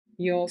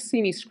You'll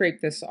see me scrape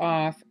this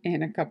off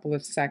in a couple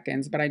of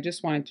seconds, but I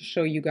just wanted to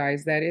show you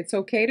guys that it's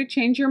okay to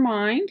change your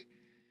mind.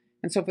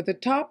 And so for the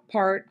top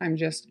part, I'm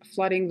just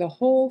flooding the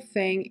whole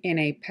thing in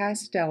a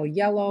pastel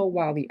yellow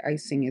while the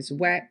icing is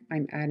wet.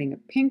 I'm adding a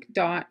pink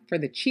dot for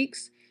the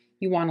cheeks.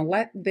 You want to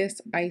let this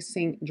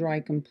icing dry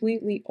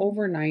completely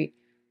overnight.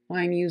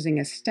 I'm using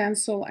a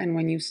stencil, and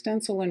when you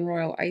stencil in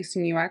royal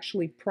icing, you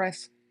actually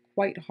press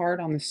quite hard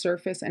on the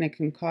surface and it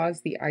can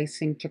cause the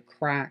icing to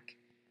crack.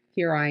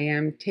 Here I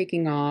am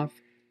taking off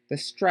the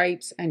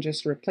stripes and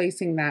just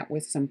replacing that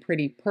with some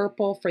pretty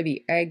purple for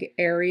the egg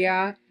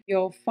area.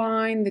 You'll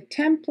find the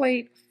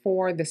template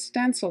for the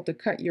stencil to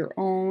cut your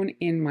own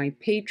in my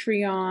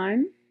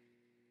Patreon.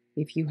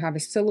 If you have a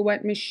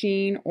silhouette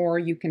machine, or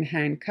you can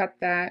hand cut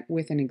that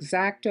with an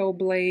X-Acto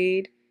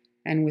blade.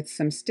 And with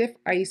some stiff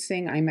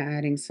icing, I'm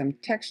adding some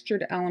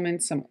textured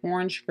elements, some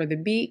orange for the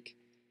beak.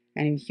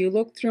 And if you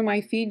look through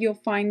my feed, you'll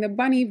find the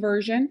bunny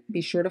version.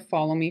 Be sure to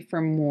follow me for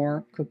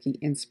more cookie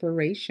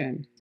inspiration.